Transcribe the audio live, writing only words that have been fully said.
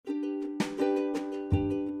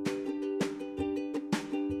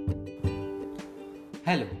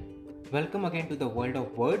Hello, welcome again to the world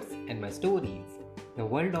of words and my stories, the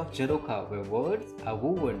world of Jaroka where words are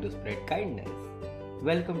woven to spread kindness.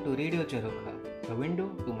 Welcome to Radio Jaroka, the window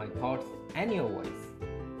to my thoughts and your voice.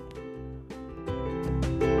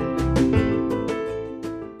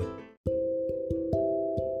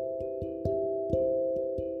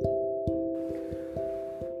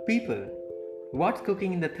 People, what's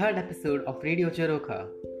cooking in the third episode of Radio Jaroka?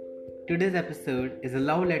 Today's episode is a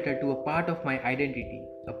love letter to a part of my identity,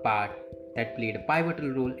 a part that played a pivotal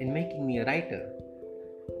role in making me a writer.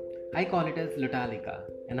 I call it as Lutalika,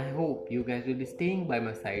 and I hope you guys will be staying by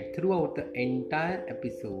my side throughout the entire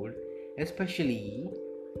episode, especially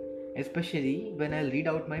when I'll read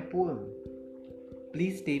out my poem.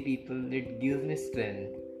 Please stay, people, it gives me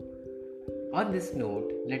strength. On this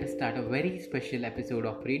note, let us start a very special episode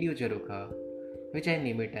of Radio Jaroka, which I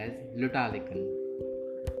name it as Lutalikan.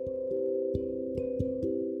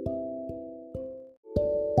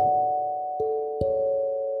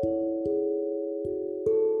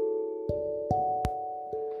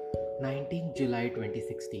 July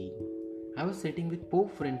 2016. I was sitting with four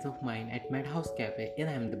friends of mine at Madhouse Cafe in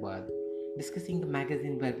Ahmedabad, discussing the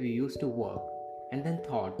magazine where we used to work, and then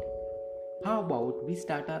thought, how about we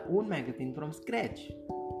start our own magazine from scratch?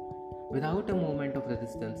 Without a moment of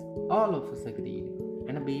resistance, all of us agreed,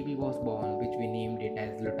 and a baby was born which we named it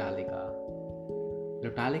as Lutalika.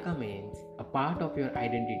 Lutalika means a part of your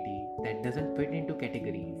identity that doesn't fit into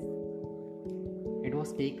categories. It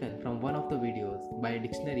was taken from one of the videos by a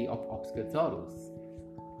dictionary of obscure sorrows.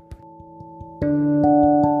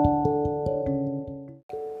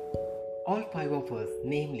 All five of us,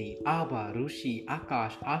 namely Abha, Rushi,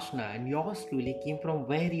 Akash, Ashna, and yours truly, came from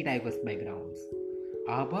very diverse backgrounds.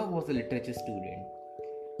 Abha was a literature student.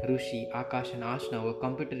 Rushi, Akash, and Ashna were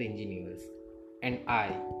computer engineers. And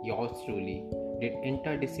I, yours truly, did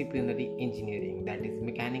interdisciplinary engineering, that is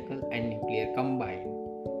mechanical and nuclear combined.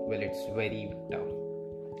 Well, it's very tough.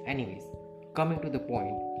 Anyways, coming to the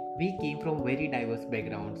point, we came from very diverse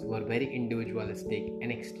backgrounds, were very individualistic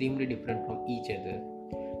and extremely different from each other.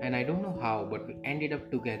 And I don't know how, but we ended up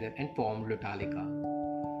together and formed Lutalika.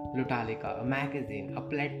 Lutalika, a magazine, a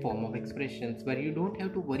platform of expressions where you don't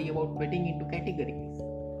have to worry about fitting into categories.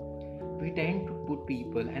 We tend to put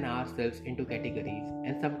people and ourselves into categories,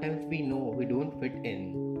 and sometimes we know we don't fit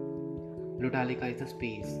in. Lutalika is a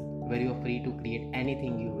space where you are free to create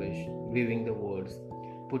anything you wish, weaving the words,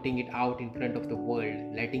 putting it out in front of the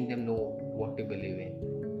world, letting them know what you believe in.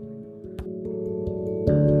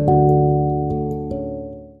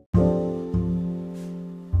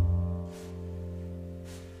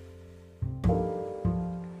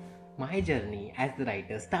 My journey as the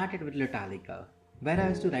writer started with Lutalika, where I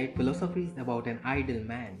used to write philosophies about an ideal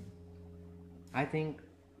man. I think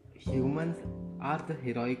humans are the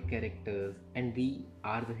heroic characters and we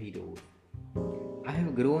are the heroes. I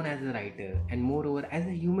have grown as a writer and moreover as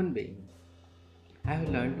a human being. I have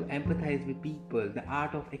learned to empathize with people, the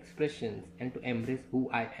art of expressions, and to embrace who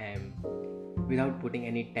I am without putting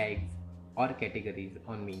any tags or categories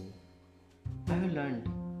on me. I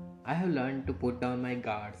have learned to put down my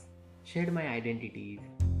guards, shed my identities,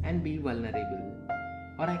 and be vulnerable.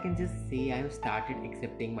 Or I can just say I have started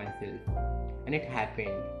accepting myself, and it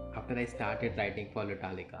happened after I started writing for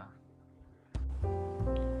Lutalika.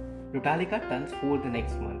 Lutalika turns 4 the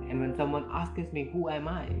next month, and when someone asks me who am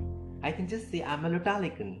I can just say I'm a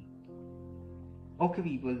Lutalikan. Okay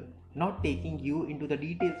people, not taking you into the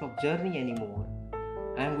details of journey anymore.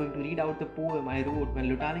 I am going to read out the poem I wrote when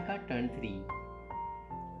Lutalika turned 3.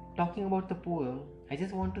 Talking about the poem, I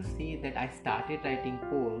just want to say that I started writing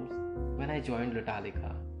poems when I joined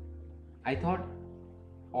Lutalika. I thought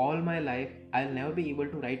all my life I'll never be able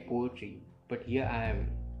to write poetry, but here I am.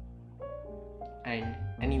 And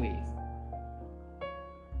anyways,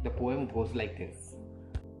 the poem goes like this.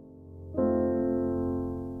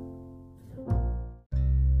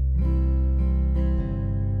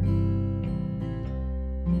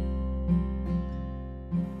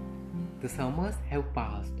 The summers have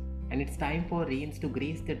passed and it's time for rains to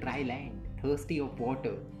grace the dry land, thirsty of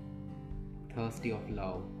water, thirsty of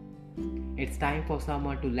love. It's time for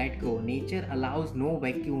summer to let go. Nature allows no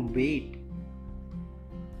vacuum. Wait.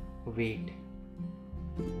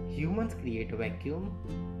 Humans create a vacuum,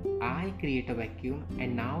 I create a vacuum,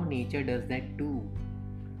 and now nature does that too.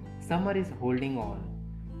 Summer is holding on,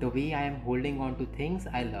 the way I am holding on to things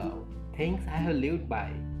I love, things I have lived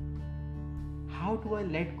by. How do I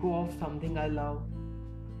let go of something I love?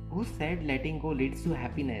 Who said letting go leads to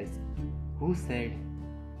happiness? Who said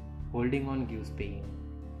holding on gives pain?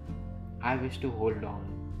 I wish to hold on.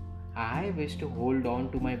 I wish to hold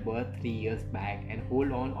on to my birth 3 years back and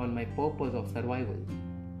hold on my purpose of survival.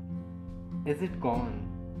 Is it gone?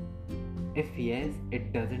 If yes,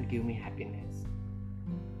 it doesn't give me happiness.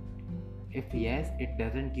 If yes, it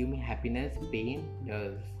doesn't give me happiness, pain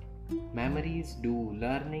does. Memories do,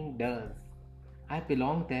 learning does. I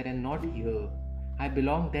belong there and not here. I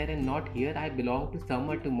belong there and not here. I belong to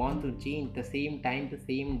summer to monsoon change. The same time, the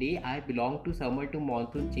same day. I belong to summer to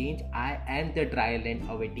monsoon change. I am the dry land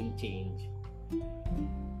awaiting change.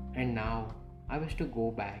 And now, I wish to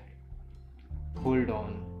go back. Hold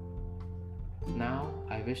on. Now,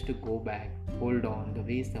 I wish to go back. Hold on the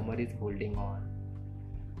way summer is holding on.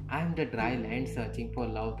 I am the dry land searching for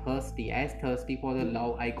love, thirsty for the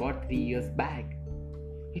love I got 3 years back.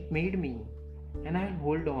 It made me, and I'll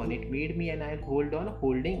hold on. It made me, and I'll hold on.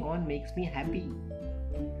 Holding on makes me happy.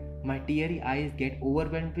 My teary eyes get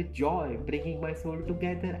overwhelmed with joy, bringing my soul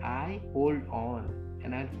together. I hold on,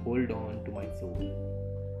 and I'll hold on to my soul.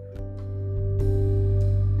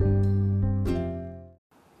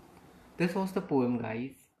 This was the poem,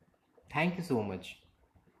 guys. Thank you so much.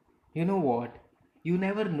 You know what? You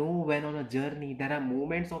never know when on a journey there are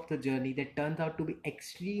moments of the journey that turns out to be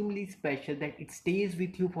extremely special that it stays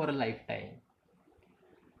with you for a lifetime.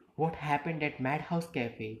 What happened at Madhouse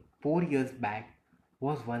Cafe 4 years back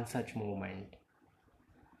was one such moment.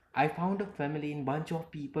 I found a family in bunch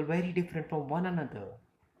of people very different from one another.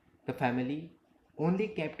 The family only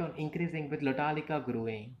kept on increasing with Lotalika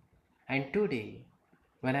growing, and today,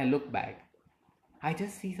 when I look back, I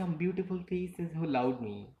just see some beautiful faces who loved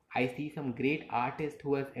me. I see some great artists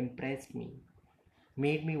who have impressed me,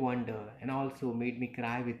 made me wonder, and also made me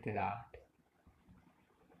cry with their art.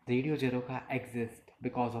 Radio Jeroka exists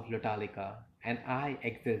because of Lotalika, and I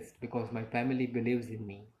exist because my family believes in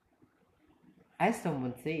me. As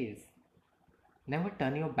someone says, never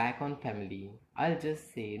turn your back on family. I'll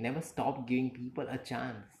just say, never stop giving people a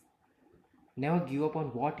chance. Never give up on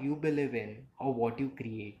what you believe in or what you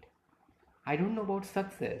create. I don't know about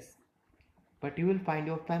success, but you will find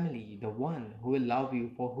your family, the one who will love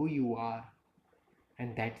you for who you are.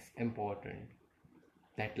 And that's important.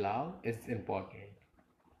 That love is important.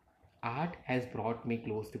 Art has brought me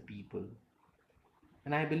close to people.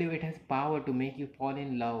 And I believe it has power to make you fall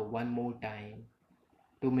in love one more time.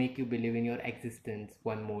 To make you believe in your existence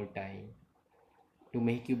one more time. To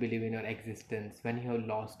make you believe in your existence when you have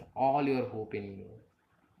lost all your hope in you.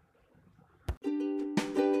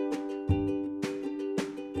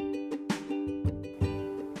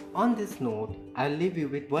 On this note, I'll leave you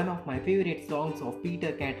with one of my favorite songs of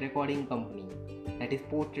Peter Cat Recording Company, that is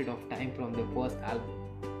Portrait of Time from their first album.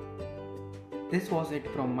 This was it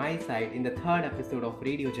from my side in the third episode of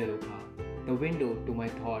Radio Jeroka, the window to my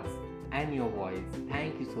thoughts and your voice.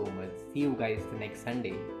 Thank you so much. See you guys the next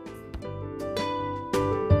Sunday.